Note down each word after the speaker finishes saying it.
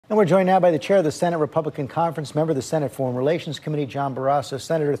And we're joined now by the chair of the Senate Republican Conference, member of the Senate Foreign Relations Committee, John Barrasso.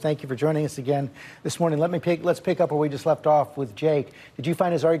 Senator, thank you for joining us again this morning. Let's pick up where we just left off with Jake. Did you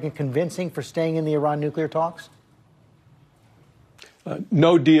find his argument convincing for staying in the Iran nuclear talks?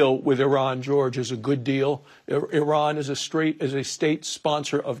 No deal with Iran, George, is a good deal. Iran is a state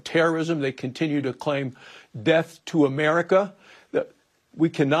sponsor of terrorism. They continue to claim death to America. We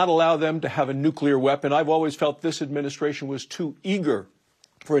cannot allow them to have a nuclear weapon. I've always felt this administration was too eager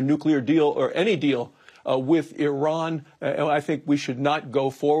for a nuclear deal or any deal with Iran. I think we should not go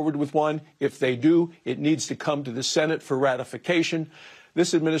forward with one. If they do, it needs to come to the Senate for ratification.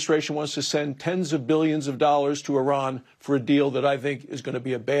 This administration wants to send tens of billions of dollars to Iran for a deal that I think is going to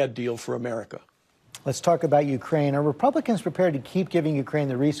be a bad deal for America. Let's talk about Ukraine. Are Republicans prepared to keep giving Ukraine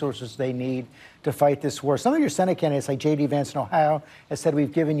the resources they need to fight this war? Some of your Senate candidates, like J.D. Vance in Ohio, has said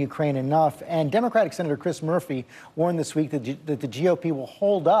we've given Ukraine enough. And Democratic Senator Chris Murphy warned this week that the GOP will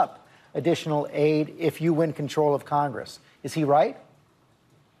hold up additional aid if you win control of Congress. Is he right?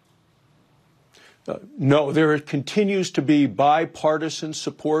 No, there continues to be bipartisan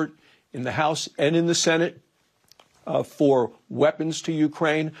support in the House and in the Senate for weapons to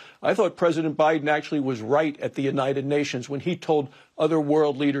Ukraine. I thought President Biden actually was right at the United Nations when he told other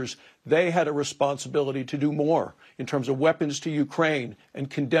world leaders they had a responsibility to do more in terms of weapons to Ukraine and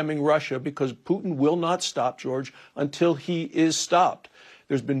condemning Russia, because Putin will not stop, George, until he is stopped.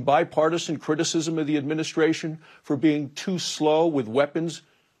 There's been bipartisan criticism of the administration for being too slow with weapons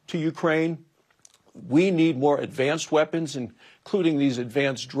to Ukraine. We need more advanced weapons, including these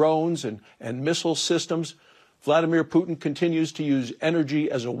advanced drones and missile systems. Vladimir Putin continues to use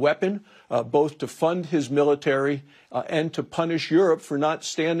energy as a weapon, both to fund his military and to punish Europe for not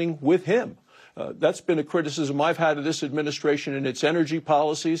standing with him. That's been a criticism I've had of this administration and its energy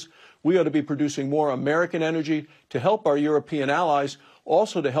policies. We ought to be producing more American energy to help our European allies,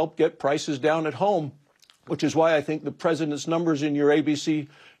 also to help get prices down at home, which is why I think the president's numbers in your ABC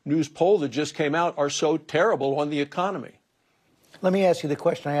News poll that just came out are so terrible on the economy. Let me ask you the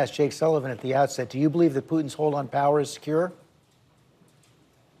question I asked Jake Sullivan at the outset. Do you believe that Putin's hold on power is secure?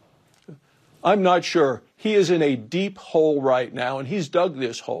 I'm not sure. He is in a deep hole right now, and he's dug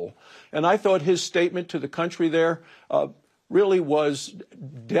this hole. And I thought his statement to the country there really was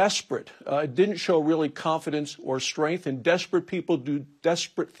desperate. It didn't show really confidence or strength, and desperate people do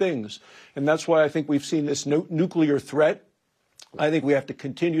desperate things. And that's why I think we've seen this nuclear threat. I think we have to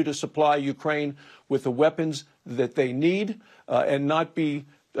continue to supply Ukraine with the weapons that they need and not be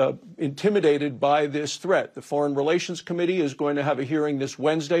intimidated by this threat. The Foreign Relations Committee is going to have a hearing this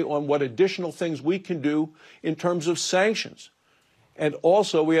Wednesday on what additional things we can do in terms of sanctions. And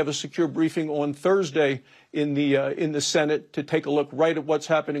also, we have a secure briefing on Thursday in the Senate to take a look right at what's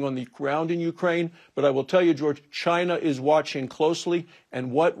happening on the ground in Ukraine. But I will tell you, George, China is watching closely,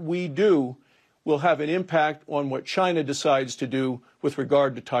 and what we do will have an impact on what China decides to do with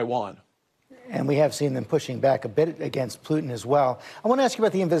regard to Taiwan. And we have seen them pushing back a bit against Putin as well. I want to ask you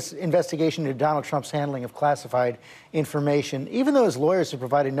about the investigation into Donald Trump's handling of classified information. Even though his lawyers have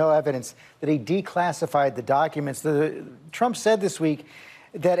provided no evidence that he declassified the documents, Trump said this week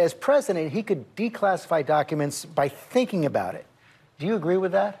that as president, he could declassify documents by thinking about it. Do you agree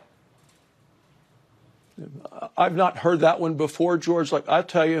with that? I've not heard that one before, George. Like, I'll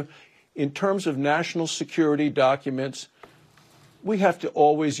tell you, in terms of national security documents, we have to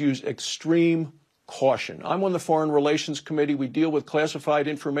always use extreme caution. I'm on the Foreign Relations Committee. We deal with classified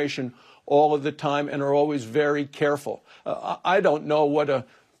information all of the time and are always very careful. I don't know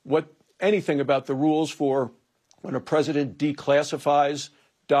what anything about the rules for when a president declassifies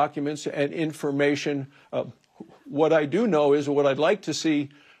documents and information. What I do know is, what I'd like to see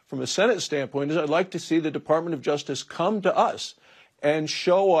from a Senate standpoint is, I'd like to see the Department of Justice come to us and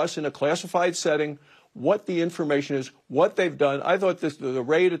show us in a classified setting what the information is, what they've done. I thought the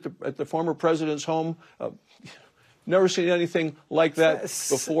raid at the former president's home, never seen anything like that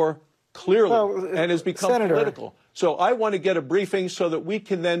before, clearly, and has become political. So I want to get a briefing so that we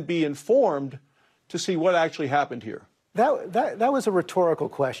can then be informed to see what actually happened here. That was a rhetorical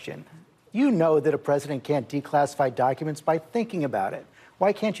question. You know that a president can't declassify documents by thinking about it.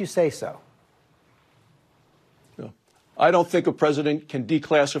 Why can't you say so? I don't think a president can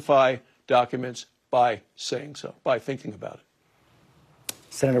declassify documents by saying so, by thinking about it.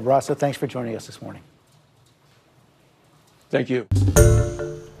 Senator Barrasso, thanks for joining us this morning. Thank you.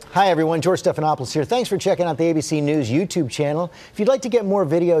 Hi, everyone. George Stephanopoulos here. Thanks for checking out the ABC News YouTube channel. If you'd like to get more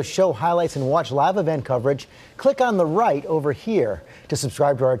videos, show highlights, and watch live event coverage, click on the right over here to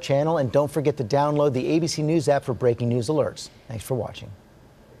subscribe to our channel. And don't forget to download the ABC News app for breaking news alerts. Thanks for watching.